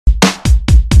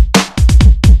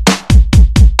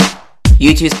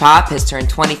U2's Pop has turned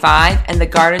 25, and the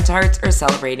Garden Tarts are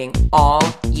celebrating all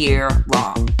year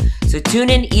long. So tune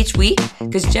in each week,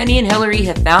 because Jenny and Hillary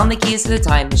have found the keys to the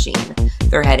time machine.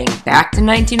 They're heading back to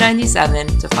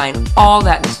 1997 to find all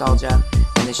that nostalgia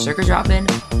and the sugar dropping,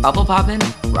 bubble popping,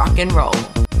 rock and roll.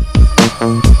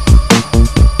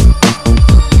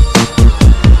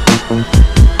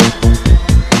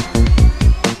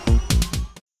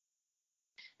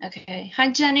 Okay.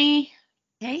 Hi, Jenny.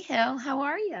 Hey, Hill. How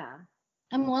are ya?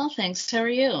 I'm well, thanks. How are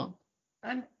you?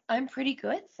 I'm pretty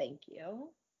good, thank you.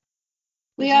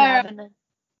 We Did you are. have a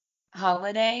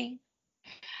holiday?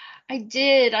 I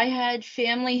did. I had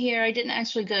family here. I didn't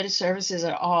actually go to services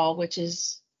at all, which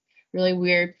is really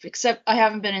weird, except I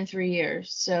haven't been in 3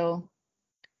 years. So,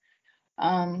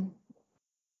 I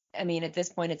mean, at this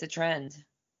point, it's a trend.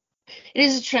 it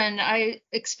is a trend. I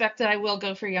expect that I will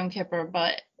go for Yom Kippur,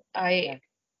 but Yeah.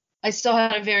 I still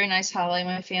had a very nice holiday.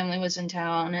 My family was in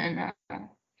town, and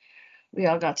we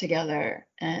all got together,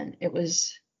 and it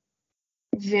was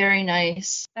very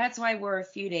nice. That's why we're a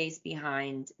few days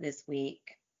behind this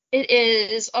week. It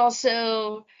is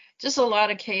also just a lot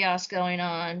of chaos going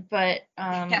on, but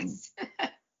Yes.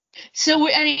 so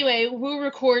anyway, we're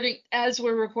recording as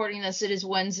we're recording this. It is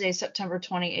Wednesday, September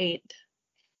 28th.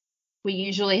 We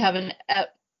usually have an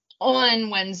ep on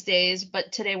Wednesdays,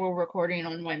 but today we're recording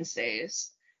on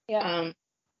Wednesdays. Yeah.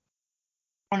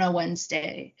 On a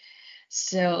Wednesday.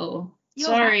 So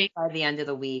You'll have sorry. it by the end of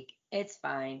the week. It's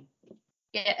fine.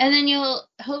 Yeah, and then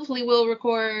we'll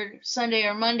record Sunday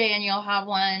or Monday, and you'll have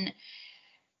one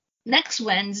next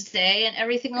Wednesday, and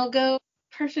everything will go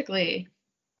perfectly.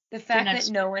 The fact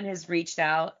that no one has reached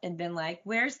out and been like,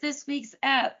 "Where's this week's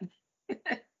ep?"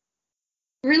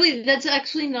 Really, that's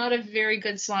actually not a very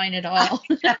good sign at all.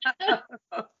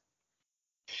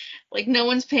 Like, no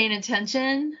one's paying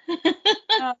attention.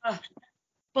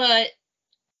 But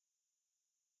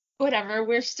whatever,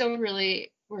 we're still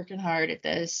really working hard at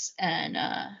this, and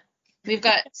we've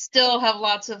got still have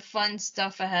lots of fun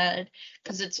stuff ahead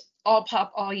because it's all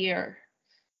pop all year.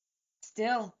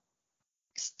 Still,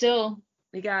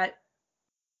 we got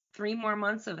 3 more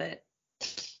months of it.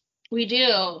 We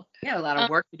do. We got a lot of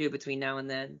work to do between now and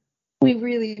then. We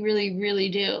really, really, really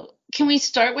do. Can we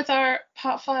start with our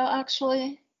pop file,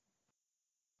 actually?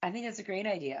 I think that's a great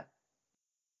idea.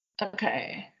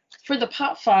 Okay. For the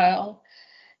pop file,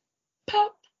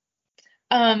 pop.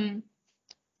 It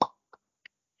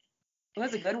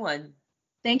was a good one.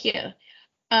 Thank you.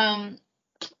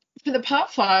 For the pop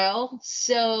file,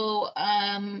 so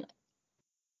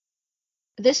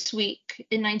this week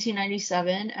in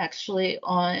 1997, actually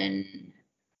on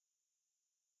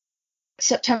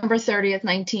September 30th,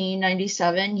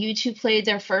 1997, U2 played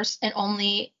their first and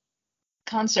only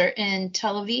concert in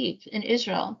Tel Aviv in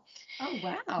Israel. Oh,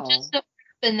 wow. Just so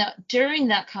happened that during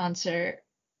that concert,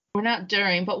 or not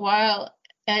during, but while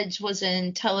Edge was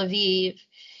in Tel Aviv,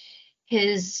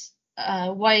 his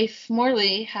wife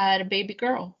Morley had a baby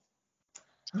girl.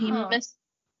 He missed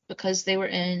because they were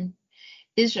in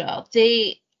Israel.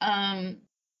 It's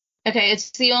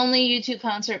the only U2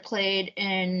 concert played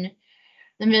in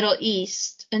the Middle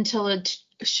East until a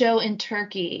show in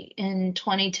Turkey in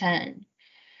 2010,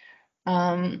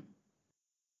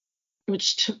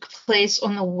 which took place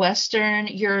on the Western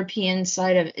European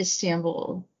side of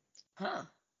Istanbul.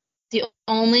 The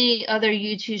only other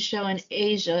U2 show in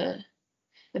Asia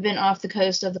had been off the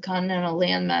coast of the continental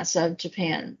landmass of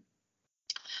Japan.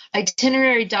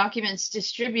 Itinerary documents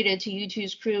distributed to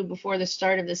U2's crew before the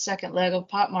start of the second leg of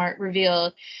Pop Mart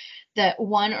revealed that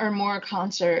one or more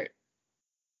concert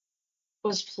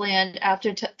was planned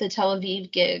after the Tel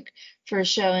Aviv gig for a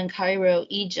show in Cairo,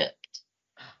 Egypt.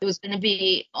 It was going to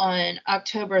be on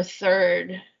October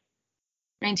 3rd,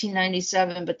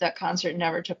 1997, but that concert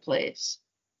never took place.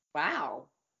 Wow.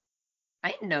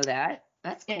 I didn't know that.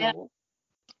 That's cool.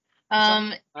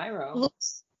 Cairo.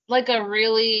 Looks like a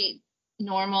really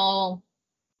normal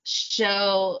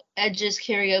show. Edge's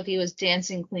karaoke was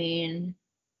Dancing Queen.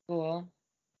 Cool.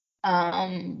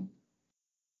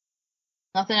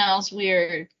 Nothing else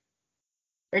weird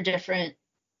or different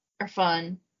or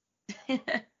fun.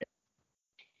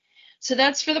 So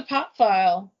that's for the pop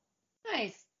file.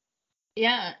 Nice.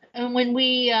 Yeah. And when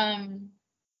we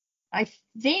I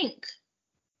think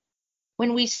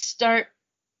when we start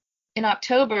in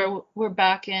October, we're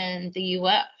back in the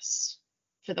US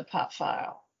for the pop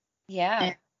file. Yeah.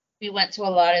 And we went to a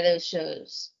lot of those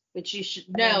shows, which you should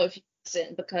know if you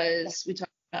listen, because we talk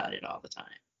about it all the time.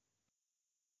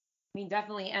 I mean,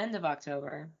 definitely end of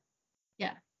October.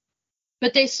 Yeah.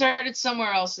 But they started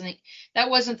somewhere else, and that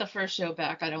wasn't the first show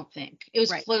back, I don't think. It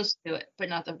was close to it, but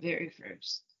not the very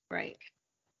first. Right.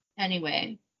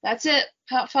 Anyway, That's it.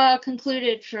 Pop file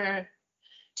concluded for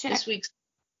Check. this week's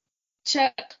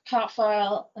check pop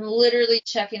file. I'm literally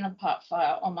checking a pop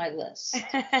file on my list.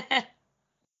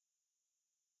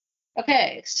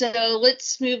 Okay, so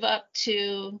let's move up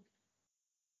to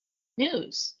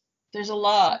news. There's a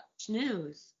lot.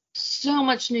 News. So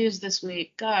much news this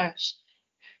week. Gosh,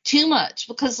 too much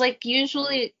because like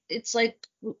usually it's like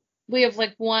we have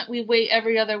like we wait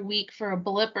every other week for a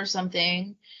blip or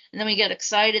something, and then we get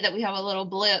excited that we have a little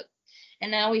blip,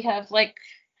 and now we have like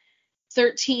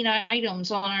 13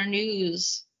 items on our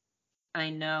news. I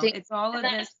know. It's all of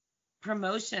this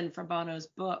promotion for Bono's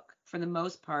book for the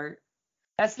most part.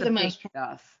 That's the big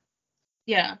stuff.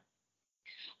 Yeah.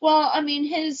 Well, I mean,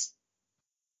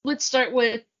 let's start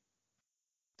with,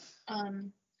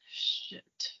 shit.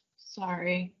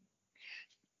 Sorry.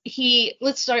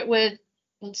 Let's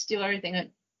do everything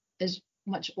in as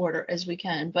much order as we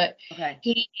can, but okay.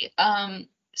 He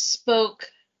spoke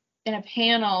in a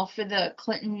panel for the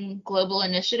Clinton Global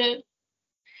Initiative,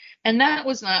 and that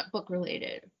was not book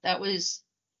related. That was.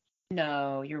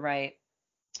 No, you're right.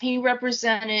 He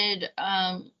represented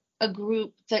a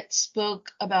group that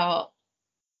spoke about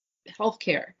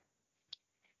healthcare,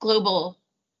 global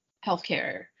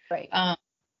healthcare, right?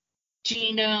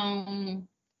 Genome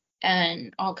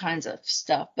and all kinds of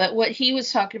stuff. But what he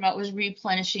was talking about was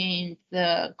replenishing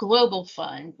the global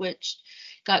fund, which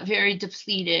got very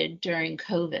depleted during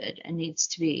COVID and needs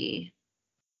to be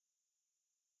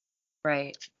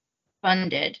right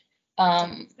funded.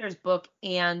 There's book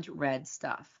and read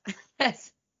stuff.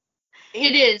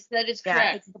 It is. That is yeah,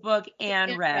 correct. It's the book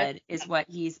and read is what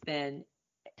he's been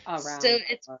around. So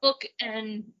it's book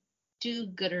and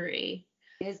do-goodery.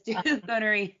 It's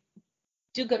do-goodery.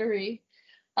 Do-goodery.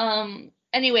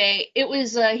 Anyway, it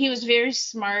was he was very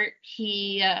smart.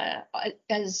 He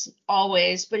as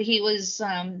always, but he was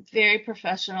very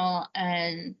professional,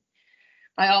 and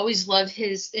I always loved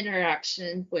his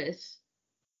interaction with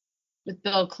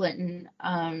Bill Clinton.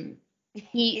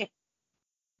 He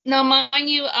now, mind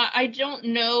you, I don't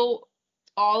know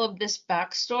all of this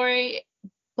backstory,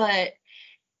 but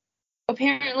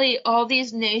apparently all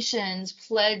these nations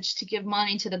pledged to give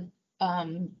money to the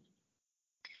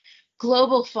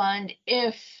global fund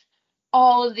if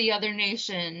all of the other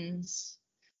nations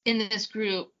in this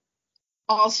group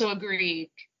also agreed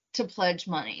to pledge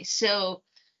money. So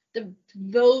the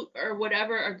vote or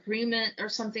whatever agreement or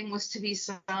something was to be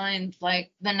signed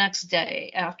like the next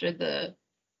day after the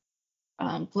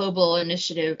global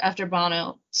initiative, after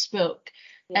Bono spoke.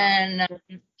 Yeah. And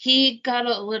he got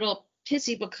a little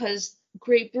pissy because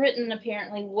Great Britain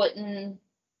apparently wouldn't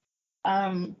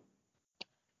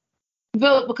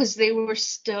vote because they were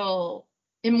still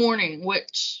in mourning,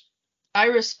 which I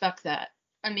respect that.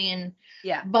 I mean,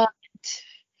 yeah, but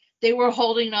they were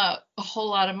holding up a whole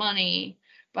lot of money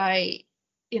by,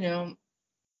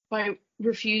 by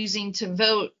refusing to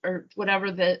vote or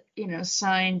whatever that,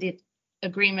 signed the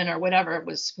agreement or whatever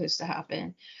was supposed to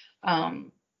happen.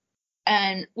 And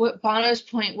what Bono's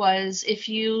point was, if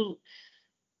you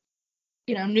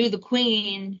knew the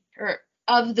Queen or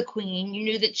of the Queen, you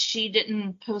knew that she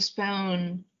didn't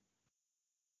postpone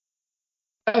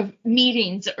of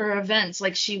meetings or events.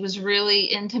 Like, she was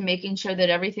really into making sure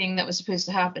that everything that was supposed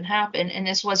to happen happened, and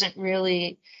this wasn't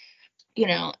really,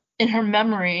 in her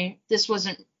memory, this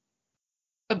wasn't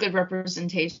a good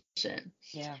representation.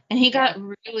 Yeah. And he got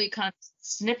really kind of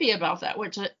snippy about that,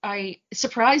 which I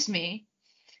surprised me.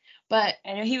 But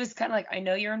I know he was kind of like, I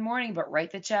know you're in mourning, but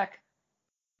write the check.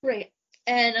 Right.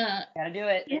 And gotta do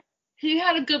it. Yeah, he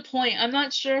had a good point. I'm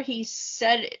not sure he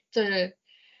said I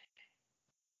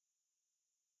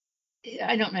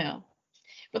don't know.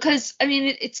 Because I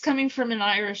mean it's coming from an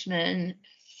Irishman.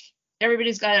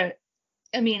 Everybody's got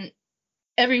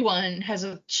everyone has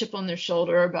a chip on their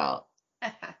shoulder about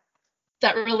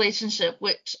that relationship,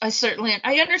 which I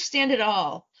understand it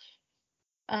all.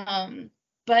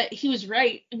 But he was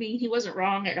right. I mean, he wasn't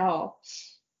wrong at all.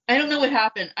 I don't know what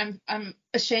happened. I'm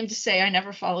ashamed to say I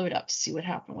never followed up to see what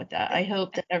happened with that. I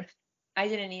hope that I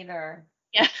didn't either.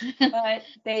 Yeah. But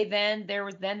there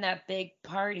was that big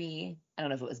party. I don't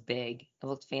know if it was big. It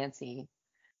looked fancy.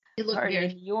 It looked party in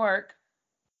New York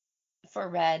for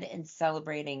Red and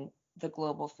celebrating the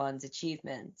Global Fund's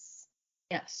achievements.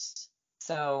 Yes.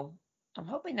 So I'm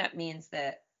hoping that means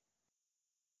that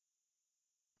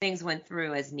things went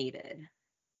through as needed.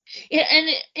 Yeah, and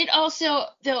it also,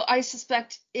 though, I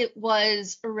suspect it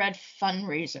was a Red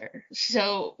fundraiser.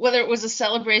 So whether it was a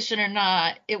celebration or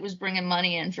not, it was bringing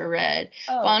money in for Red.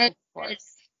 Oh, of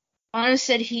course. Bono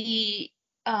said he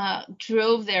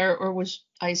drove there, or was,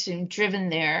 I assume, driven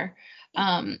there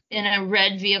in a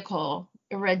red vehicle,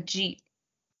 a red Jeep.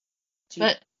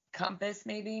 But compass,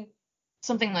 maybe.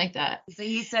 Something like that. So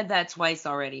he said that twice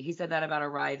already. He said that about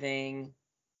arriving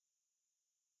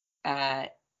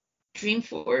at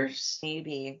Dreamforce.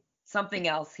 maybe something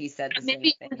else. He said the same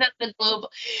Maybe it was thing. at the Globe.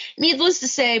 Needless to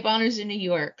say, Bonner's in New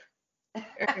York.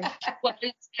 Or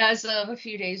as of a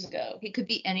few days ago. He could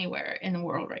be anywhere in the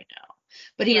world right now.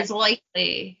 But he is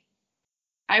likely,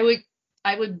 I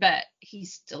would bet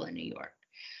he's still in New York.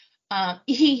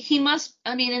 He must,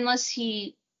 I mean, unless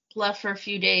he left for a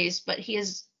few days, but he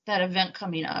has that event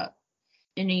coming up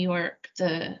in New York,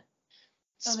 the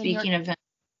speaking event.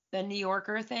 The New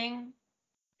Yorker thing?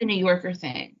 The New Yorker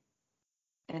thing.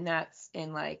 And that's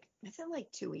in like, it's in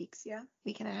like 2 weeks, yeah?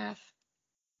 Week and a half.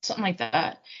 Something like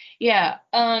that. Yeah.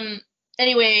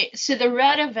 Anyway, so the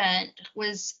Red event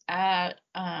was at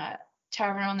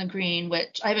Tavern on the Green,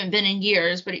 which I haven't been in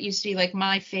years, but it used to be like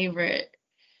my favorite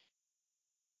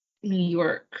New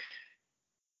York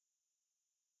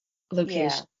location.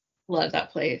 Yeah. Love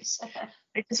that place.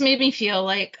 It just made me feel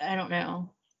like, I don't know.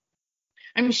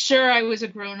 I'm sure I was a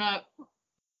grown up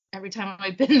every time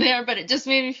I've been there, but it just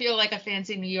made me feel like a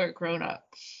fancy New York grown up.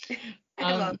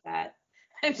 I love that.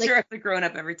 I'm sure I was a grown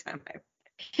up every time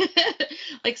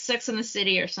like Sex in the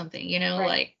City or something, you know,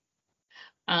 right.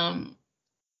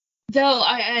 Though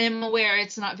I am aware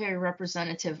it's not very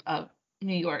representative of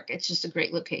New York. It's just a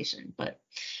great location. But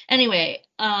anyway,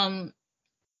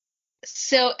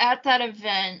 so at that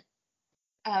event,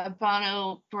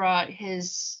 Bono brought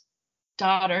his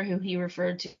daughter, who he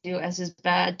referred to as his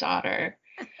bad daughter,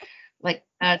 like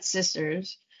bad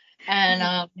sisters.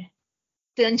 And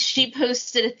then she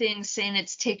posted a thing saying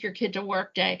it's take your kid to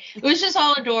work day. It was just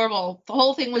all adorable. The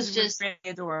whole thing was just really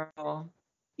adorable.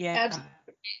 Yeah. Absolutely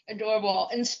adorable.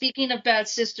 And speaking of bad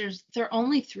sisters, there are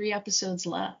only 3 episodes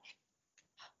left.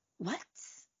 What?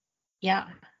 Yeah.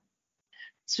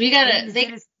 So we gotta. Is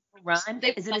it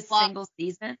a single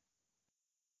season?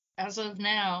 As of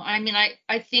now, I mean,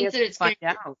 I think that it's getting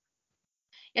out.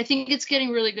 I think it's getting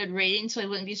really good ratings, so I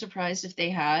wouldn't be surprised if they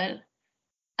had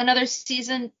another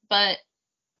season. But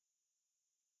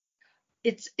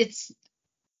it's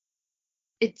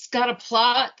got a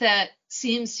plot that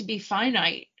seems to be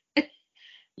finite.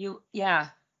 Yeah.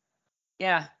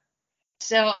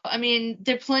 So, I mean,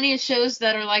 there are plenty of shows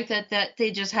that are like that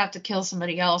they just have to kill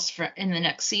somebody else in the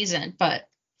next season, but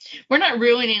we're not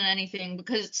ruining anything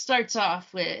because it starts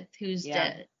off with who's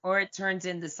dead. Or it turns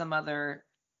into some other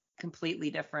completely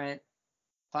different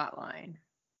plot line.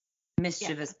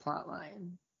 Mischievous plot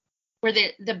line. Where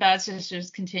the bad sisters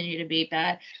continue to be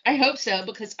bad. I hope so,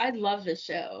 because I love this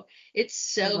show. It's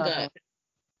so good.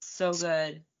 So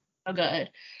good. So good.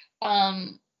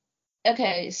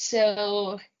 Okay,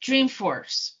 so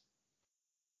Dreamforce.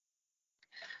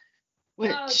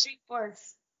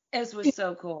 Dreamforce. This was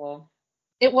so cool.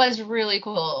 It was really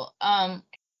cool.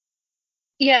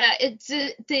 Yeah, it's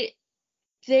they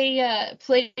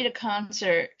played a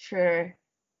concert for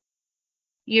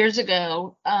years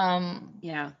ago.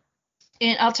 Yeah.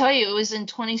 And I'll tell you, it was in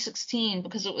 2016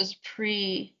 because it was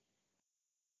pre-Trump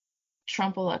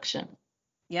election.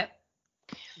 Yep.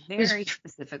 Very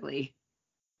specifically.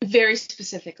 Very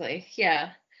specifically,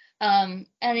 yeah.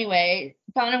 Anyway,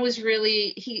 Bono was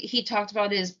really he talked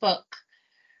about his book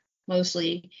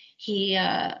mostly. He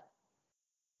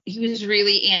was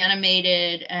really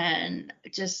animated and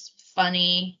just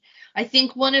funny. I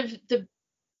think one of the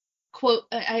quote,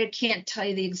 I can't tell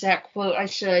you the exact quote, I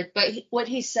should, but what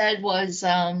he said was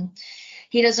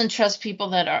he doesn't trust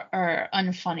people that are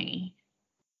unfunny.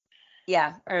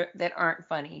 Yeah, or that aren't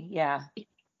funny. Yeah.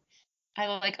 I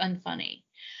like unfunny.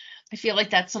 I feel like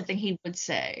that's something he would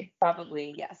say.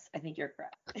 Probably, yes. I think you're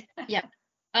correct. Yeah.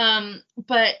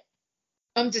 But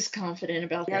I'm just confident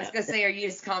about that. I was gonna say, are you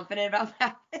just confident about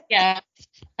that? Yeah.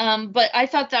 But I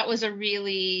thought that was a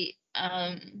really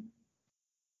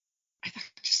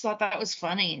just thought that was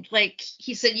funny. Like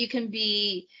he said, you can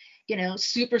be,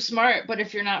 super smart, but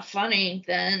if you're not funny,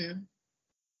 then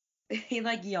he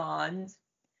like yawned.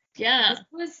 Yeah.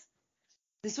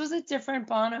 This was a different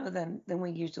Bono than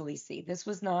we usually see. This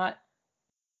was not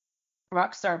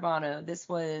Rockstar Bono. This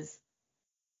was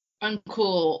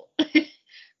uncool.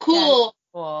 Cool.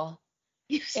 Cool.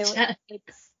 It's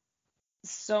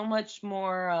so much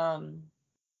more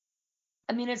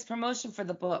I mean, it's promotion for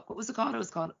the book. What was it called? It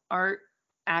was called Art,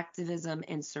 Activism,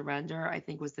 and Surrender, I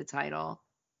think was the title.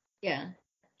 Yeah.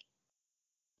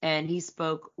 And he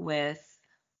spoke with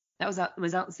it was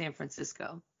out in San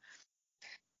Francisco.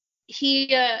 He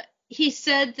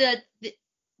said that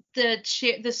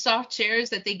the soft chairs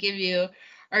that they give you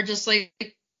are just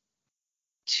like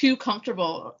too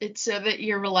comfortable. It's so that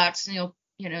you're relaxed and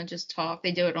just talk.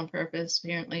 They do it on purpose,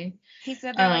 apparently. He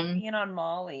said they're like being on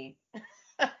Molly.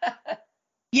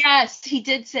 Yes, he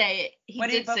did say it. He What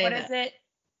did but say what that. is it?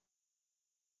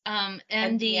 MD,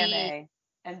 MDMA.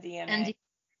 MDMA. MD.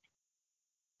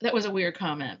 That was a weird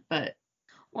comment, but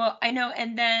Well, I know.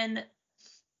 And then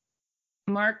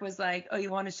Mark was like, "Oh, you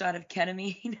want a shot of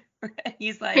ketamine?" And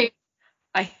he's like,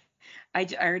 "I, I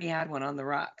already had one on the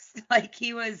rocks." Like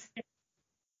he was,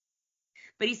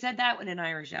 but he said that with an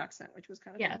Irish accent, which was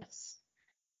kind of funny. yes.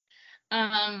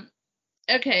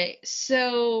 Okay,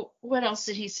 so what else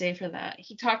did he say for that?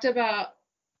 He talked about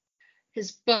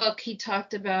his book. He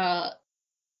talked about,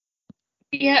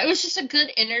 yeah, it was just a good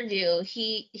interview.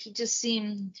 He just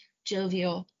seemed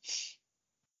jovial.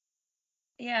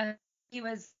 Yeah, he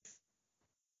was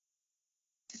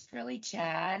just really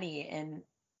chatty and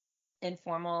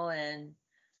informal, and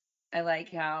I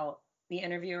like how the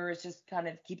interviewers just kind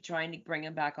of keep trying to bring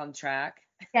him back on track.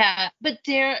 Yeah, but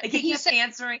Like he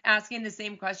kept asking the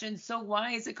same question. So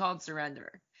why is it called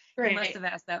surrender? He must have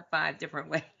asked that 5 different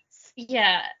ways.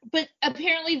 Yeah, but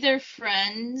apparently they're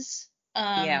friends.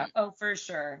 Yeah. Oh, for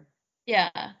sure. Yeah,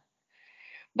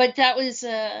 but that was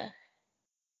it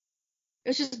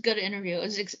was just a good interview.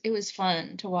 It was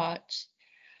fun to watch.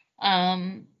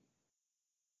 Um,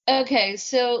 okay,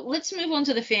 so let's move on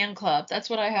to the fan club. That's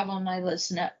what I have on my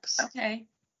list next. Okay.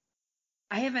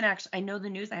 I know the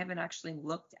news. I haven't actually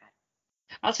looked at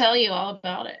it. I'll tell you all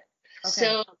about it. Okay.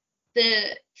 So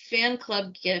the fan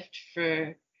club gift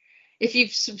if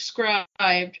you've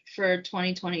subscribed for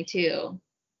 2022,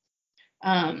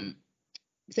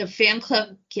 the fan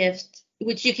club gift,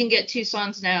 which you can get 2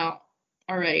 songs now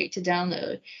already to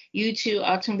download. U2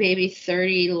 Octane Baby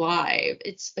 30 Live.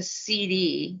 It's a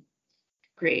CD.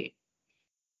 Great.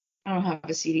 I don't have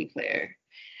a CD player.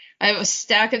 I have a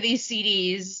stack of these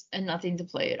CDs and nothing to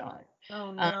play it on.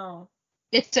 Oh no.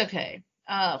 It's okay.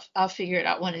 I'll figure it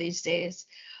out one of these days.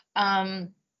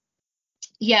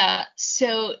 Yeah,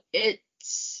 so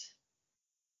it's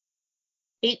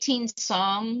 18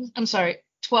 songs. I'm sorry,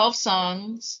 12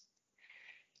 songs.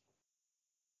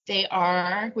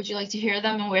 Would you like to hear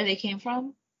them and where they came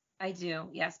from? I do.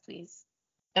 Yes, please.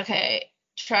 Okay.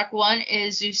 Track 1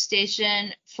 is Zoo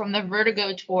Station from the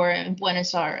Vertigo tour in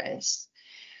Buenos Aires.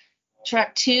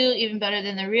 Track 2, Even Better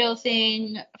Than the Real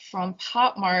Thing from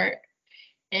Pop Mart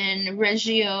in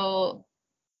Reggio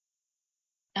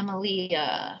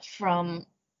Emilia from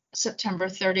September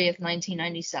 30th,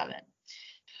 1997.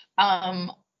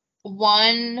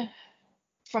 1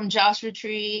 from Joshua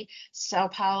Tree, Sao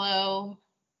Paulo,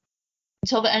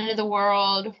 Until the End of the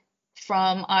World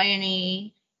from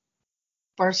INE,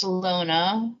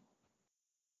 Barcelona.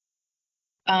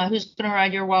 Who's Gonna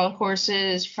Ride Your Wild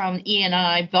Horses from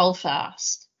ENI,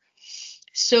 Belfast.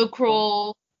 So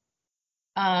Cruel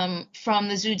from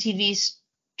the Zoo TV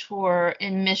tour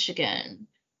in Michigan.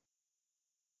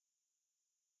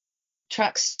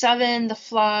 Track 7, The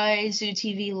Fly, Zoo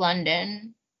TV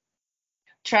London.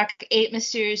 Track 8,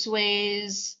 Mysterious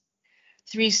Ways,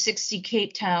 360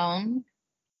 Cape Town.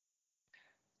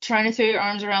 Trying to Throw Your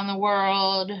Arms Around the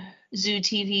World, Zoo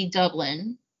TV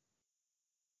Dublin.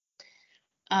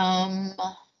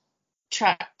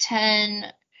 Track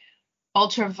 10,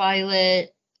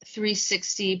 Ultraviolet,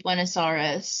 360 Buenos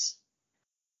Aires.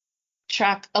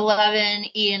 Track 11,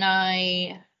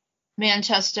 ENI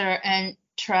Manchester, and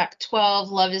track 12,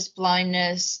 Love is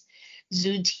Blindness,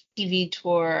 Zoo TV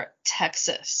Tour,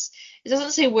 Texas. It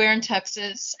doesn't say where in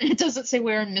Texas, and it doesn't say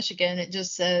where in Michigan. It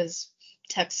just says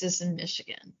Texas and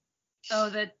Michigan. Oh,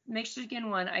 the Michigan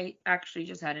one, I actually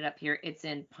just had it up here. It's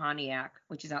in Pontiac,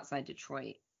 which is outside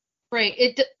Detroit.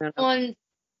 Right. On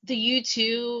the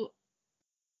U2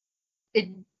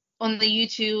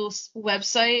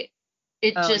 website,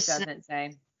 it just it doesn't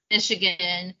say.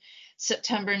 Michigan,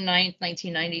 September 9th,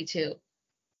 1992.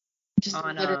 Just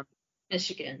on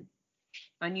Michigan.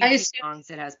 On YouTube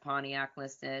songs, it has Pontiac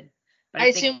listed. But I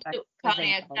assumed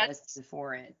Pontiac. That's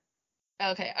before it.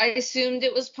 Okay, I assumed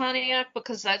it was Pontiac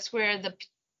because that's where the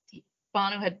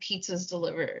Bono had pizzas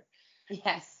delivered.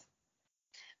 Yes.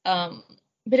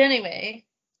 But anyway,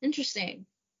 interesting.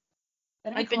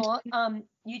 That'd be cool.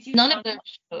 YouTube none of those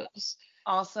shows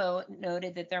also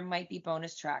noted that there might be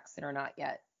bonus tracks that are not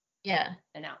yet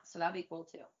announced. So that'd be cool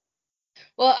too.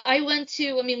 Well, I went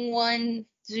to, one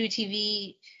Zoo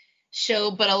TV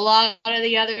show, but a lot of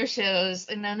the other shows,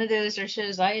 and none of those are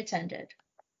shows I attended.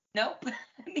 Nope.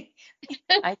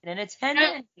 I didn't attend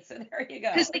it, so there you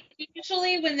go. Because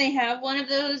usually when they have one of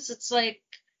those, it's like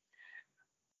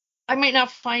I might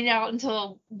not find out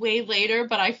until way later,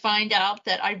 but I find out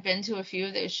that I've been to a few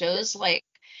of those shows. Like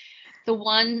there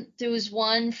was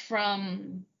one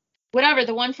from whatever,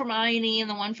 the one from I&E and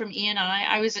the one from E&I.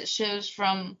 I was at shows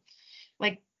from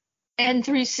like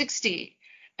N360.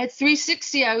 At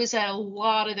 360, I was at a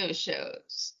lot of those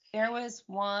shows. There was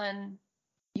one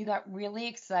you got really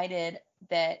excited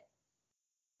that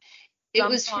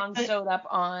some song showed up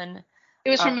on. It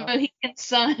was from Mohegan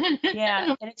Sun.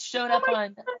 Yeah, and it showed up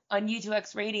on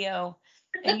U2X Radio,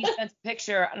 and you sent a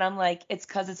picture, and I'm like, it's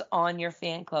because it's on your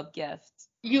fan club gift.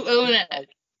 You own it. Like,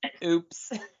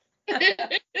 oops.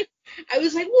 I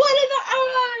was like, what are the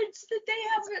odds that they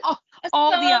have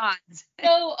all the odds?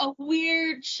 So a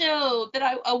weird show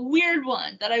a weird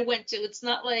one that I went to. It's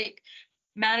not like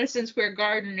Madison Square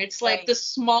Garden. It's like the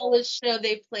smallest show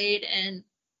they played in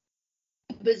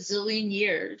a bazillion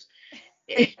years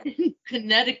in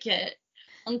Connecticut,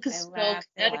 Uncasville,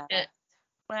 Connecticut.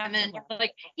 And then you're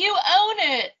like, you own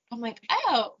it. I'm like,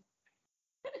 oh.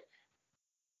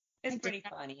 It's pretty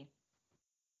funny.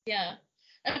 Yeah.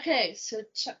 Okay, so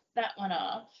check that one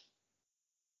off.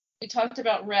 We talked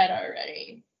about Red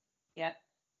already. Yep.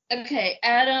 Okay,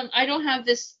 Adam, I don't have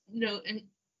this note.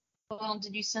 Well,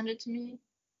 did you send it to me?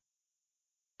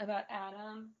 About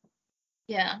Adam?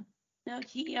 Yeah. No,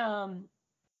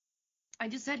 I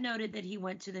just had noted that he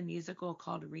went to the musical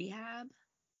called Rehab.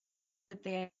 That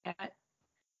they had.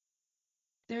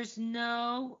 There's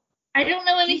no. I don't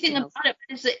know anything about it.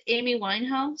 Is it Amy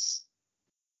Winehouse?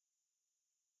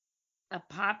 A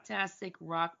pop-tastic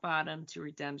rock bottom to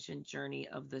redemption journey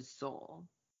of the soul.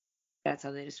 That's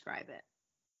how they describe it.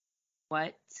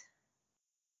 What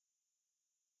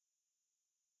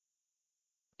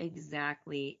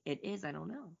exactly it is, I don't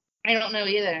know. I don't know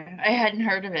either. I hadn't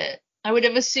heard of it. I would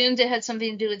have assumed it had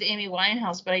something to do with Amy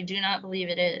Winehouse, but I do not believe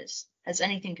it has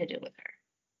anything to do with her.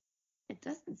 It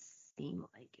doesn't seem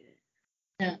like it.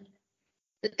 No.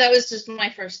 That was just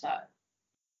my first thought.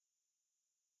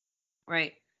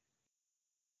 Right.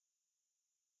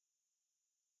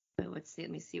 Let's see.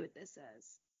 Let me see what this says.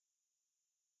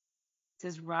 It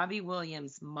says Robbie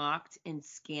Williams mocked in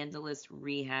scandalous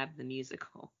Rehab the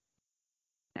musical.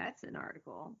 That's an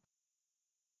article.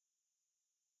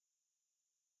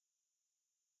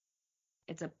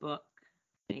 It's a book,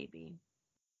 maybe.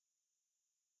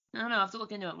 I don't know. I have to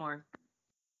look into it more.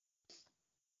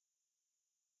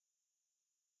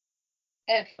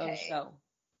 Okay.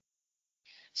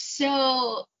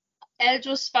 So Edge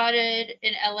was spotted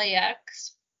in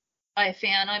LAX by a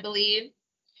fan, I believe,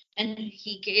 and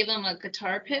he gave him a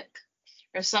guitar pick,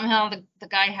 or somehow the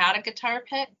guy had a guitar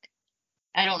pick.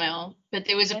 I don't know, but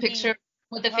there was a picture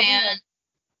with the fan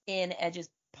in Edge's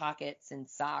pockets and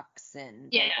socks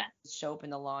and show up in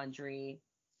the laundry.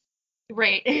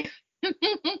 Right.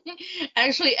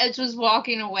 Actually, Edge was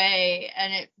walking away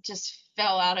and it just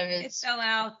fell out of his. It fell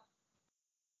out.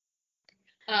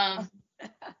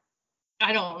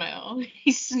 I don't know.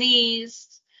 He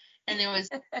sneezed and there was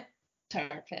a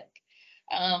guitar pick.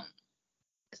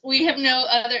 We have no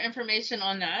other information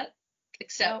on that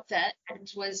except that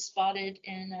Edge was spotted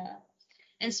in.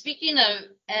 And speaking of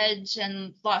Edge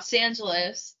and Los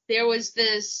Angeles, there was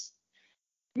this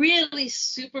really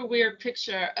super weird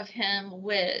picture of him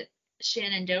with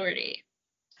Shannon Doherty.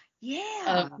 Yeah.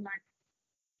 Of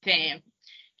fame.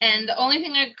 And the only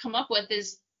thing I could come up with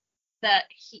is that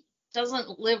he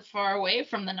doesn't live far away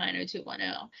from the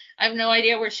 90210. I have no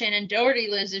idea where Shannon Doherty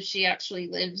lives, if she actually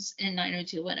lives in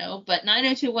 90210, but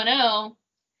 90210,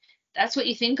 that's what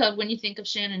you think of when you think of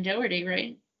Shannon Doherty,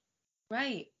 right?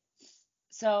 Right.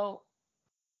 So,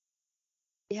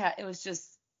 yeah, it was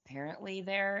just apparently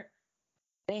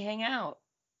they hang out.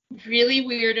 Really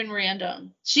weird and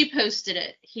random. She posted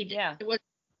it. Yeah. It was,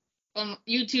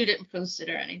 you two didn't post it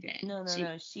or anything. No,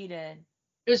 she did.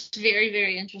 It was very,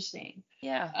 very interesting.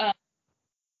 Yeah.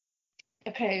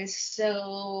 Okay,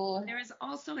 so there is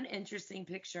also an interesting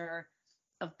picture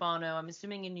of Bono, I'm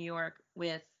assuming in New York,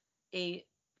 with a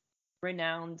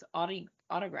renowned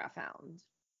autograph hound,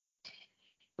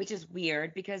 which is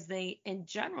weird because they, in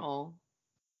general,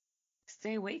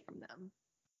 stay away from them.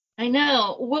 I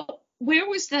know. Where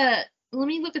was that? Let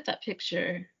me look at that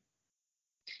picture.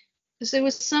 Because there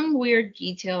was some weird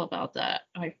detail about that.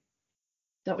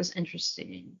 That was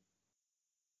interesting.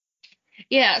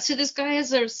 Yeah, so this guy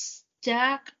has a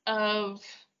stack of.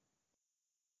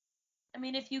 I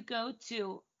mean, if you go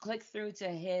to click through to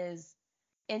his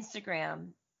Instagram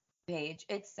page,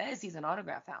 it says he's an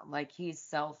autograph hound. Like he's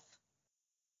self.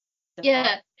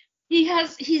 Yeah,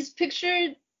 he's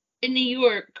pictured in New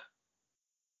York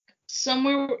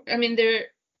somewhere. I mean, they're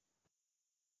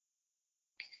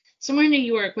somewhere in New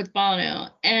York with Bono,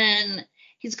 and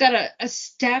he's got a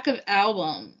stack of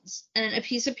albums and a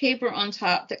piece of paper on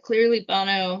top that clearly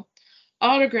Bono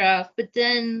autographed, but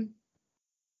then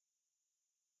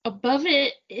above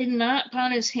it, in not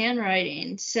Bono's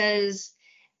handwriting, says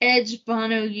Edge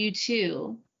Bono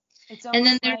U2. It's And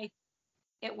then almost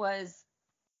it was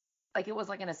like it was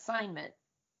like an assignment,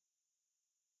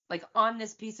 like on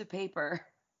this piece of paper.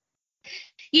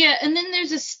 yeah, and then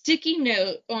there's a sticky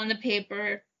note on the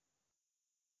paper,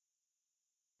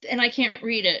 and I can't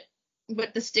read it,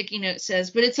 what the sticky note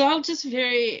says, but it's all just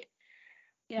very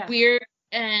weird,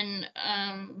 and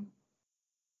I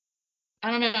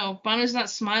don't know. Bono's not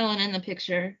smiling in the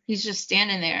picture. He's just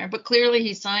standing there, but clearly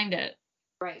he signed it.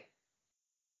 Right.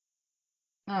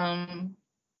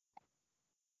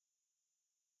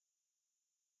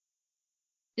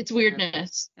 It's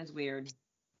weirdness. That's weird.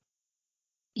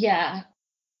 Yeah.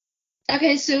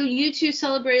 Okay, so U2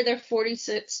 celebrated their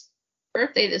 46th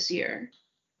birthday this year.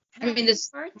 Happy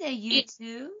birthday,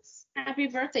 U2s. Happy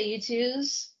birthday,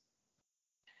 U2s.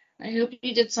 I hope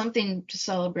you did something to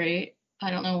celebrate.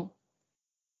 I don't know.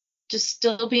 Just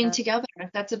still being together.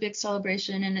 That's a big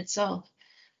celebration in itself.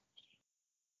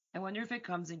 I wonder if it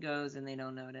comes and goes and they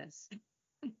don't notice.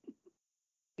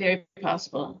 Very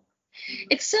possible.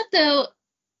 Except though,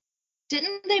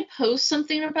 didn't they post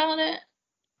something about it?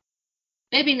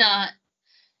 Maybe not.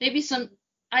 Maybe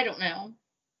I don't know.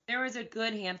 There was a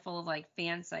good handful of like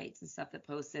fan sites and stuff that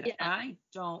posted. Yeah. I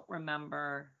don't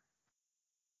remember.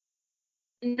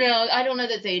 No, I don't know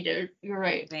that they did. You're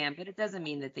right. But it doesn't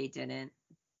mean that they didn't.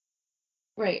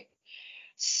 Right.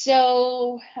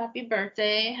 So happy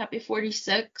birthday. Happy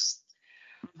 46th.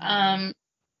 Mm-hmm.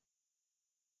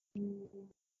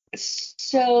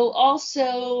 So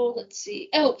also, let's see.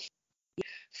 Oh,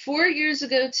 4 years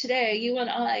ago today, you and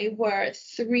I were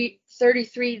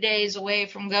 33 days away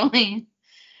from going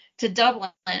to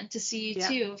Dublin to see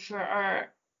U2 for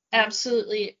our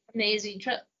absolutely amazing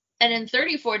trip. And in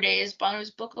 34 days,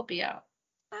 Bono's book will be out.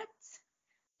 What?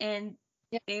 And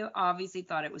they obviously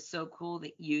thought it was so cool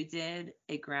that you did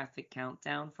a graphic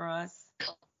countdown for us.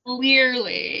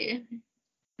 Clearly.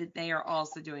 That they are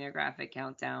also doing a graphic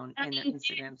countdown in their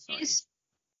Instagram stories.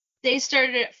 They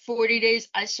started at 40 days.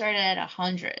 I started at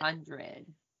 100.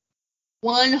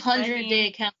 100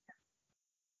 day countdown.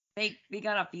 They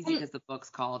got off easy because the book's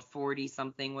called 40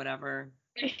 something, whatever.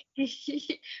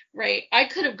 Right. I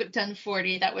could have done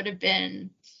 40. That would have been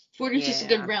 40 is just a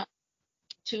good round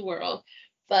to world.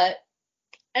 But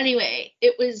anyway,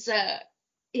 it was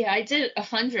I did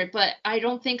 100, but I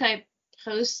don't think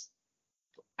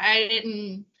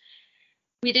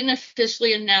we didn't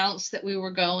officially announce that we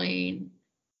were going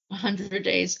 100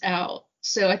 days out.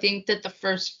 So I think that the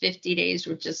first 50 days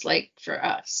were just like for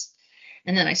us.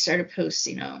 And then I started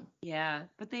posting them. Yeah,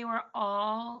 but they were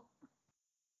all,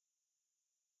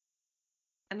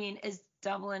 I mean, as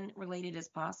Dublin related as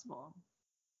possible.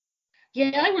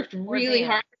 Yeah, I worked really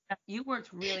hard. You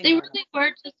worked really hard. They really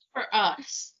were just for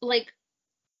us. Like,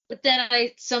 but then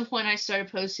at some point I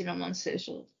started posting them on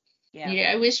social.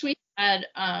 Yeah, I wish we had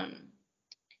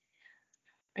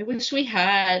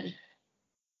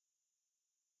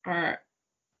our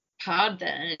pod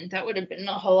then. That would have been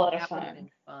a whole lot of fun. That would have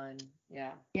been fun.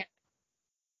 Yeah. Yeah.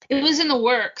 It was in the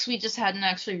works. We just hadn't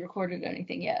actually recorded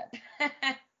anything yet.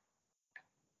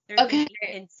 Okay.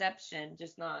 Inception,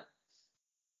 just not.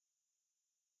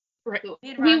 Right. We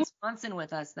had Ron Swanson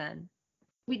with us then.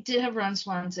 We did have Ron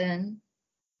Swanson.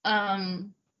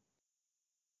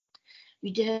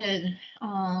 We did.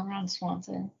 Ron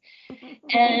Swanson.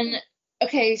 And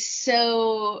okay,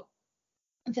 so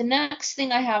the next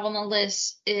thing I have on the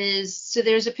list is, so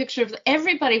there's a picture of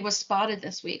everybody was spotted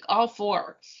this week, all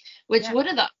four. Which what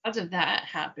are the odds of that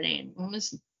happening?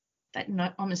 Almost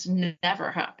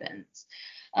never happens.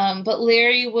 But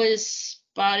Larry was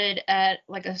spotted at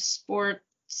like a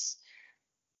sports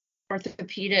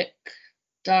orthopedic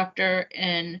doctor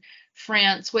in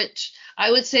France, which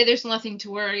I would say there's nothing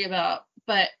to worry about.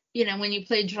 But when you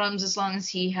play drums, as long as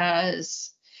he has,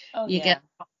 get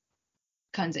all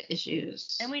kinds of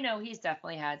issues. And we know he's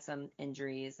definitely had some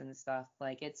injuries and stuff.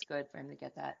 Like, it's good for him to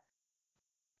get that.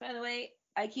 By the way,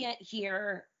 I can't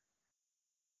hear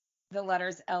the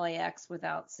letters LAX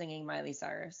without singing Miley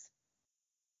Cyrus.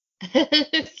 So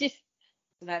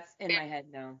that's in my head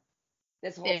now.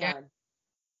 This whole time.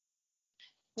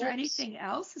 Is there anything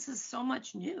else? This is so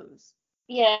much news.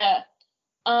 Yeah.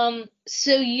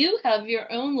 So you have your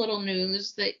own little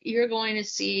news that you're going to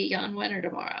see Jan Wenner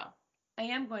tomorrow. I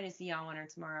am going to see Jan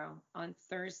Wenner tomorrow on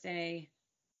Thursday,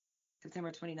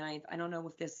 September 29th. I don't know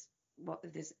if this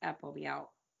app will be out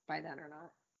by then or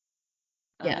not.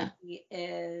 Yeah. He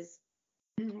is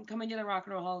coming to the Rock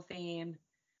and Roll Hall of Fame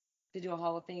to do a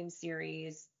Hall of Fame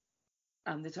series.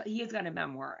 He has got a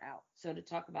memoir out. So to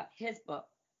talk about his book,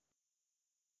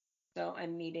 So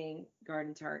I'm meeting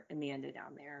Garden Tart Amanda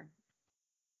down there.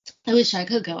 I wish I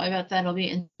could go. I bet that'll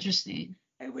be interesting.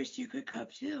 I wish you could come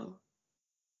too.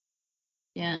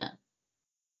 Yeah.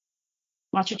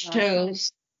 Watch your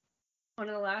toes. One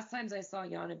of the last times I saw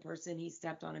Jan in person, he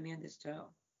stepped on Amanda's toe.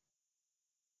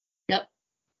 Yep.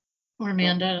 Or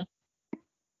Amanda.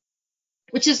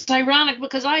 Which is ironic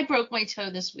because I broke my toe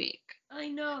this week. I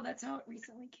know. That's how it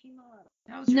recently came up.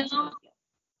 How's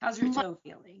your toe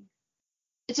feeling?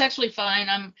 It's actually fine.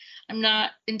 I'm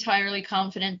not entirely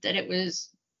confident that it was.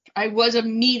 I was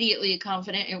immediately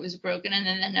confident it was broken, and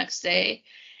then the next day,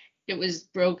 it was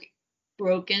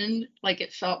broken. Like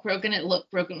it felt broken. It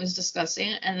looked broken. It was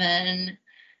disgusting. And then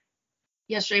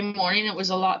yesterday morning, it was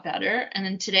a lot better. And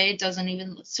then today, it doesn't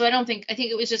even. So I think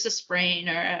it was just a sprain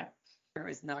or it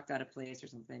was knocked out of place or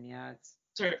something. Yeah,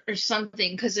 or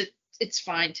something because it's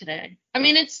fine today. I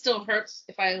mean, it still hurts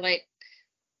if I like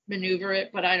maneuver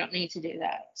it, but I don't need to do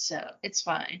that, so it's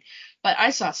fine. But I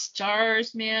saw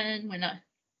stars, man,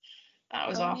 that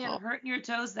was awful. Man, hurting your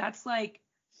toes, that's like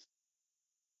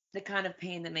the kind of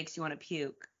pain that makes you want to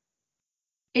puke.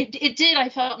 It did. I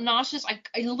felt nauseous.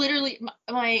 I literally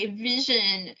my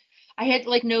vision. I had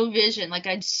like no vision. Like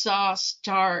I saw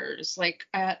stars. Like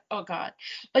oh god.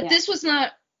 But this was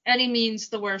not any means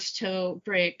the worst toe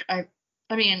break. I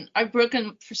mean I've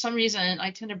broken for some reason.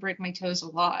 I tend to break my toes a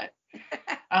lot.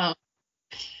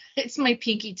 It's my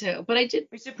pinky toe, but I did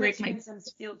break some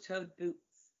steel-toed boots.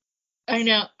 I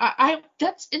know. I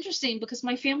that's interesting because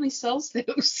my family sells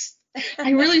those.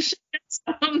 I really should get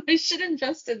some. I should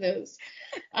invest in those.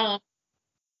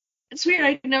 It's weird.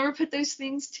 I never put those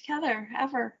things together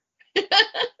ever.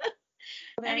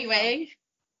 Anyway,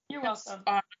 you're welcome.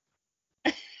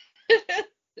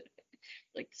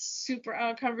 Like super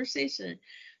odd conversation,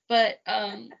 but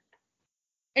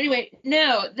anyway,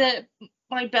 no.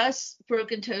 My best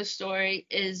broken toe story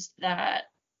is that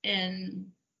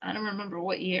I don't remember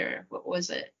what year. What was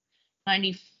it?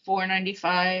 94,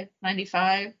 95,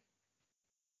 95.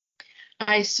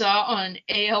 I saw on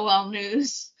AOL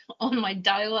News on my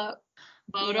dial-up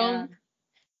modem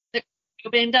that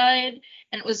Cobain died,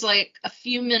 and it was like a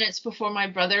few minutes before my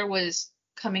brother was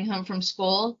coming home from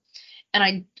school, and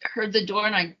I heard the door,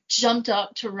 and I jumped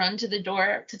up to run to the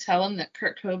door to tell him that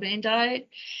Kurt Cobain died.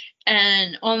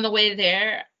 And on the way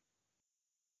there,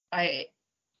 I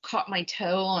caught my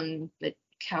toe on the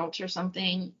couch or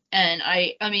something, and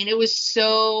I mean it was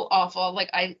so awful.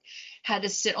 Like I had to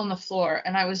sit on the floor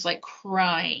and I was like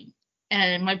crying,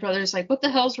 and my brother's like, what the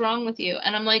hell's wrong with you?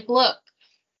 And I'm like, look,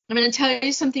 I'm going to tell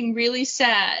you something really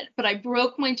sad, but I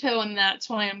broke my toe and that's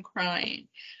why I'm crying.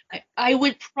 I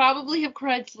would probably have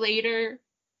cried later,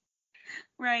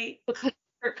 right, because of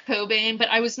Kurt Cobain, but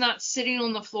I was not sitting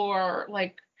on the floor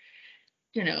like,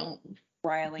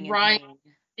 riling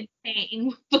in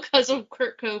pain because of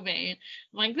Kurt Cobain.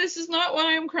 I'm like, this is not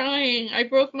why I'm crying. I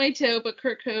broke my toe, but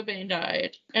Kurt Cobain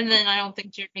died. And then I don't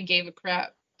think Jeremy gave a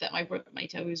crap that I broke my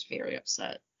toe. He was very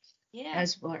upset. Yeah.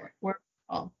 As we're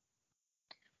all.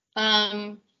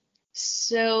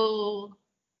 So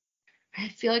I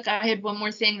feel like I had one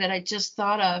more thing that I just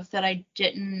thought of that I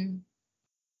didn't.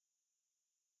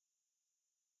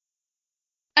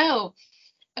 Oh,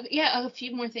 yeah, a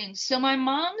few more things. So my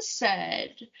mom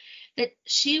said that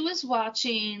she was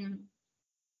watching,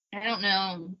 I don't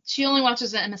know, she only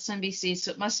watches the MSNBC,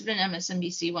 so it must have been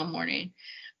MSNBC one morning.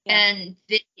 Yeah. And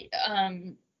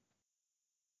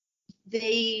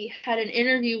they had an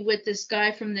interview with this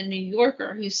guy from the New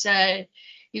Yorker who said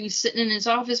he was sitting in his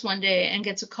office one day and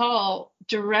gets a call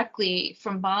directly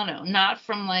from Bono, not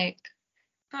from like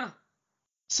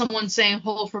someone saying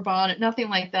hold for Bono, nothing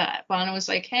like that. Bono was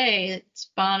like, hey, it's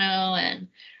Bono, and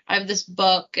I have this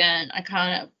book, and I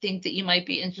kind of think that you might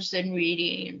be interested in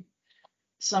reading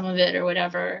some of it or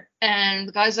whatever. And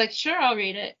the guy's like, sure, I'll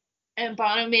read it. And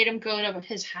Bono made him go to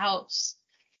his house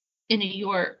in New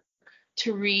York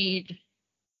to read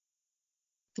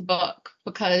the book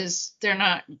because they're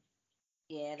not.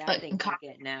 Yeah, that thing's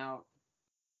getting out.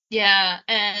 Yeah,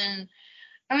 and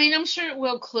I mean, I'm sure it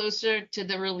will closer to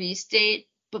the release date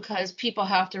because people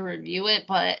have to review it,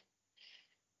 but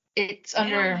it's they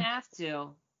don't have to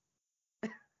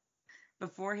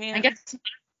beforehand.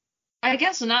 I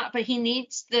guess not, but he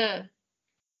needs I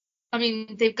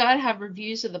mean, they've got to have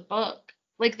reviews of the book.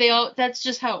 Like that's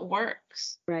just how it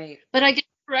works. Right. But I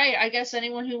guess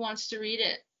anyone who wants to read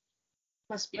it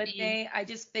must be. But I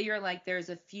just figure like there's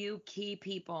a few key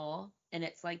people, and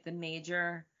it's like the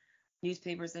major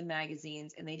newspapers and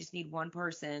magazines, and they just need one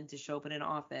person to show up in an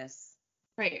office.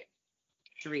 Right.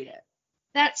 To read it.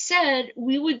 That said,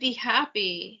 we would be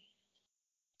happy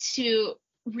to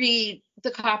read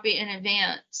the copy in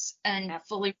advance and Yep.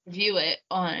 fully review it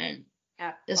on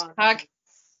this Bono podcast. Times.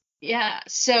 Yeah.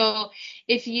 So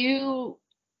if you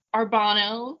are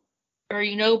Bono, or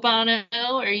you know Bono,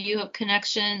 or you have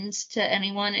connections to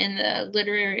anyone in the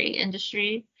literary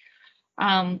industry,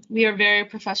 we are very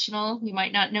professional. You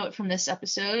might not know it from this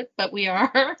episode, but we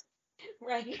are.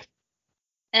 Right.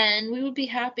 And we would be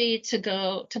happy to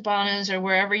go to Bono's or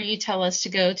wherever you tell us to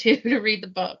go to read the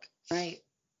book. Right.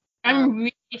 I'm a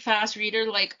really fast reader.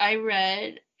 Like I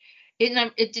read it,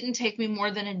 and it didn't take me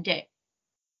more than a day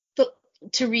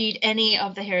to read any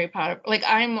of the Harry Potter. Like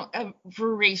I'm a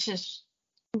voracious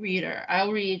reader. I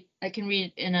can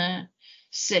read in a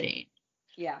sitting.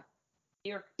 Yeah.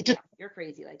 You're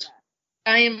crazy like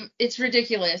that. It's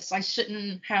ridiculous. I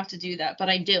shouldn't have to do that, but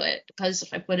I do it because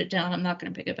if I put it down, I'm not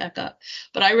going to pick it back up.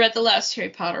 But I read the last Harry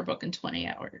Potter book in 20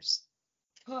 hours.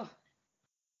 Oh,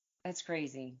 that's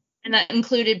crazy. And that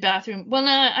included bathroom. Well,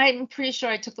 no, I'm pretty sure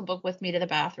I took the book with me to the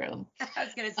bathroom. I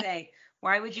was going to say,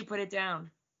 why would you put it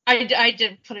down? I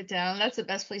did put it down. That's the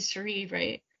best place to read,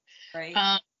 right?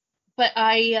 Right. But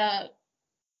I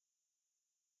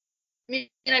mean,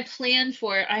 I planned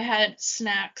for it. I had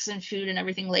snacks and food and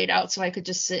everything laid out so I could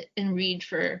just sit and read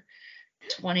for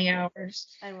 20 hours.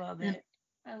 I love it.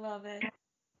 I love it.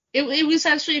 It was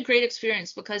actually a great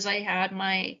experience because I had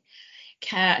my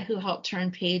cat who helped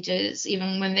turn pages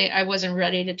even when I wasn't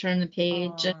ready to turn the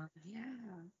page. Aww, yeah.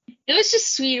 It was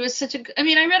just sweet. It was such a, I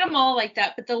mean, I read them all like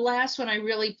that, but the last one I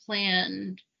really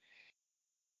planned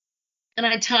and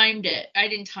I timed it. I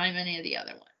didn't time any of the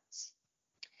other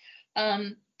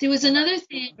ones. There was another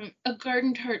thing, a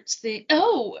Garden Tarts thing.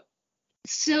 Oh,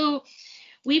 so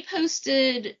we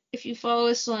posted, if you follow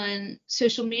us on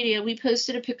social media, we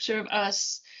posted a picture of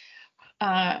us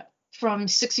from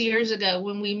 6 years ago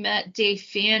when we met Dave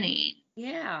Fanning.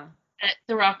 Yeah. At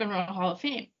the Rock and Roll Hall of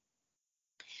Fame.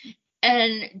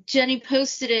 And Jenny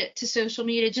posted it to social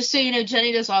media. Just so you know,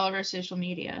 Jenny does all of our social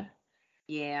media.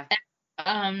 Yeah.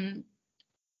 And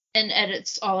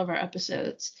edits all of our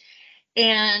episodes.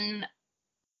 And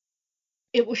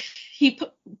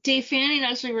Dave Fanning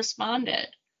actually responded.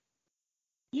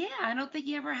 Yeah, I don't think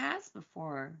he ever has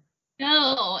before.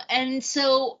 No. And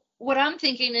so what I'm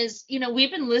thinking is,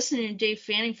 we've been listening to Dave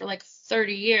Fanning for like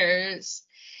 30 years.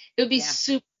 It would be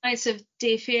super nice if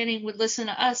Dave Fanning would listen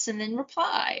to us and then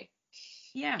reply.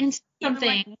 Yeah. And something.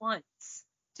 Even like once.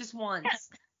 Just once. Yeah.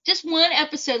 Just one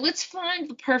episode. Let's find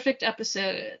the perfect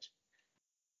episode.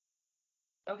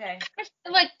 Okay. I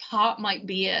feel like Pop might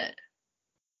be it.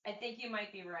 I think you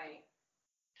might be right.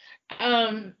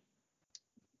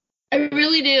 I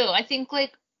really do. I think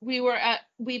like we're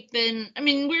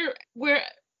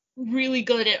really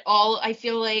good at all. I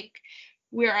feel like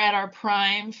we're at our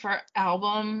prime for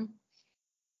album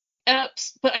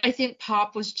eps, but I think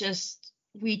Pop was just,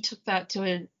 we took that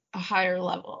to a higher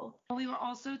level. Well, we were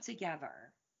also together.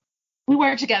 We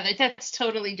were together. That's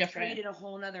totally different. Created a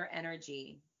whole nother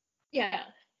energy. Yeah.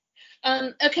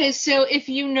 Okay, so if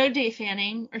you know Dave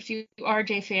Fanning, or if you are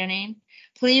Dave Fanning,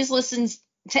 please listen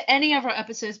to any of our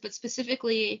episodes, but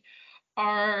specifically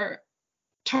our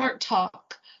Tart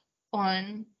Talk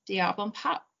on the album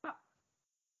Pop.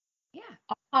 Yeah.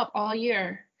 Pop all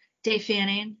year. Dave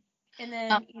Fanning. And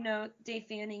then, Dave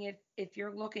Fanning, if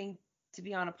you're looking to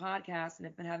be on a podcast and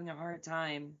have been having a hard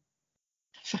time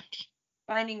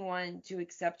finding one to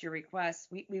accept your request,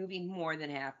 we would be more than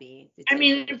happy. I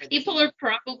mean, people are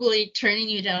probably turning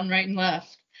you down right and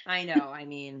left. I know. I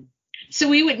mean, so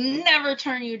we would never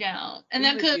turn you down, and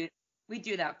we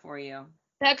do that for you.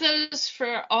 That goes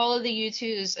for all of the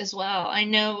U2s as well. I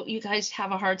know you guys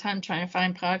have a hard time trying to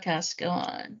find podcasts to go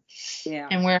on. Yeah.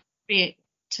 And we're happy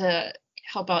to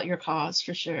help out your cause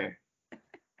for sure.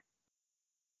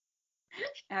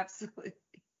 Absolutely.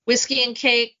 Whiskey and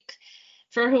cake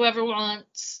for whoever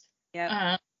wants.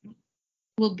 Yeah.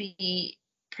 Will be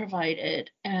provided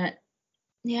at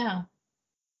your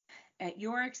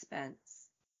expense.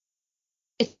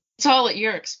 It's all at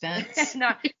your expense.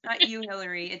 not you,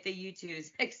 Hillary, at the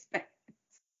U2's expense.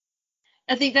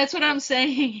 I think that's what I'm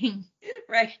saying.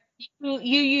 Right.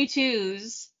 You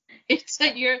U2s. It's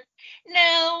at your.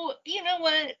 No, you know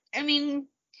what? I mean.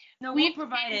 No, we'll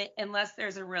provide it unless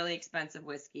there's a really expensive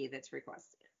whiskey that's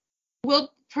requested.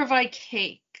 We'll provide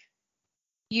cake.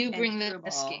 You bring the screwball.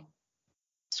 Whiskey.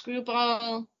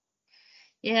 Screwball.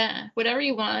 Yeah, whatever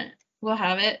you want, we'll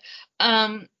have it.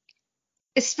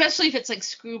 Especially if it's like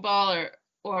screwball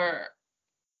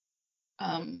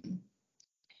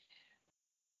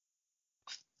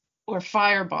or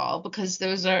fireball, because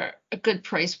those are a good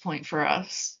price point for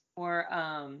us. Or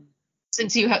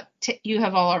since you have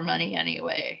all our money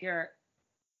anyway. Your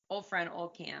old friend,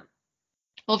 Old Camp.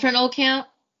 Well, for an old camp,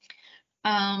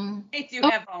 They do oh,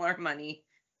 have all our money.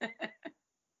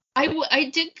 I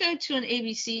did go to an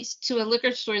ABC to a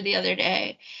liquor store the other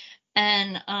day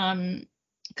and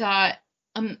got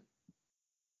a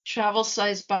travel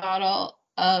size bottle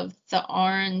of the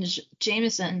orange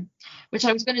Jameson, which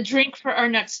I was going to drink for our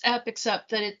next ep,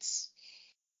 except that it's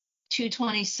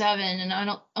 2:27 and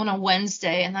on a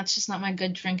Wednesday, and that's just not my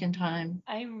good drinking time.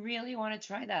 I really want to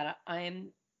try that.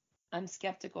 I'm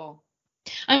skeptical.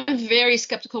 I'm very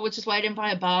skeptical, which is why I didn't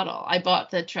buy a bottle. I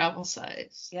bought the travel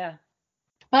size. Yeah.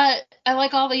 But I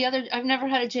like all the other. I've never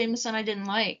had a Jameson I didn't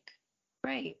like.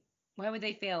 Right. Why would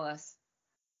they fail us?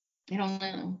 I don't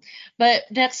know. But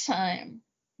next time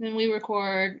when we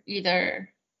record,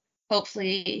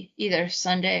 hopefully either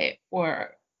Sunday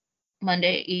or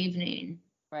Monday evening,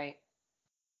 Right.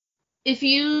 if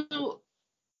you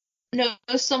know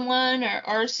someone or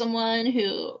are someone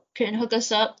who can hook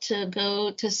us up to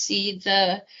go to see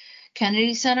the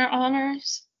Kennedy Center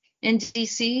honors in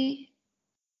DC,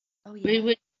 Oh we yeah.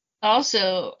 would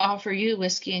also offer you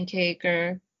whiskey and cake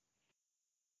or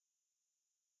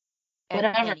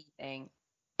whatever, Anything.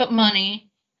 but money.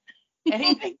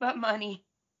 Anything but money.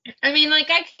 I mean, like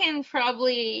I can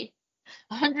probably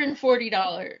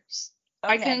 $140.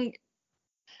 I Okay. can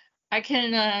I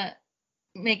can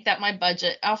make that my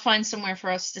budget. I'll find somewhere for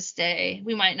us to stay.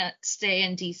 We might not stay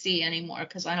in DC anymore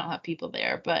because I don't have people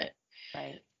there, but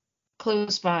Right.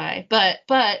 close by.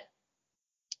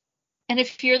 And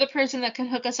if you're the person that can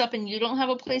hook us up and you don't have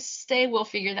a place to stay, we'll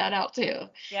figure that out too.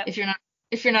 Yep.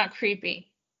 If you're not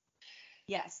creepy.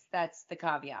 Yes, that's the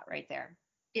caveat right there.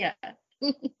 Yeah.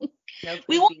 No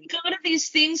We want creepy. to go to these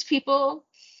things, people.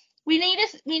 We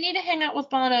need to hang out with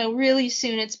Bono really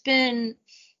soon. It's been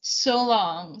so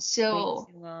long. Way So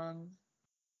too long.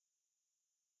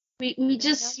 we But I know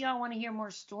just y'all want to hear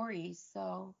more stories,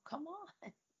 so come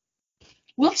on.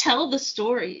 we'll tell the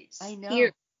stories I here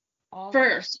know. All of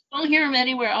first. Don't hear them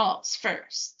anywhere else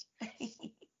first. it.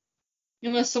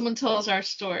 Unless someone tells our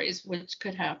stories, which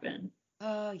could happen.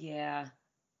 Oh yeah.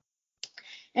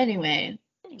 Anyway,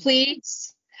 Anyway.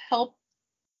 please help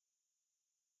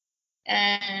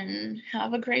and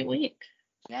have a great week.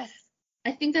 Yes.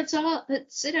 I think that's all.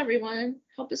 That's it, everyone.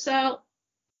 Help us out.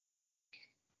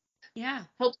 Yeah.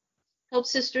 Help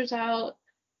sisters out.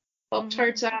 Help Mm-hmm.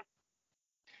 tarts out.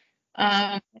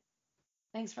 Appreciate Um, it.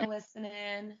 Thanks for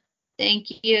listening.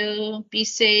 thank you. Be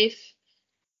safe.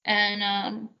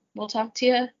 And we'll talk to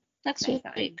you next Next week.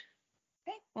 time.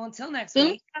 Okay. Well, until next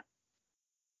Boom. week.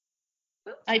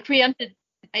 Boom I cha. preempted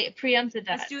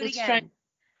that. Let's do it Let's try. again.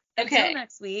 Until Okay.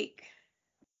 next week.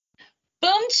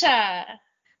 Boom cha.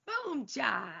 Boom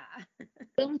cha.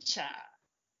 Boom cha.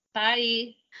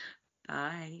 Bye.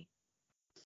 Bye.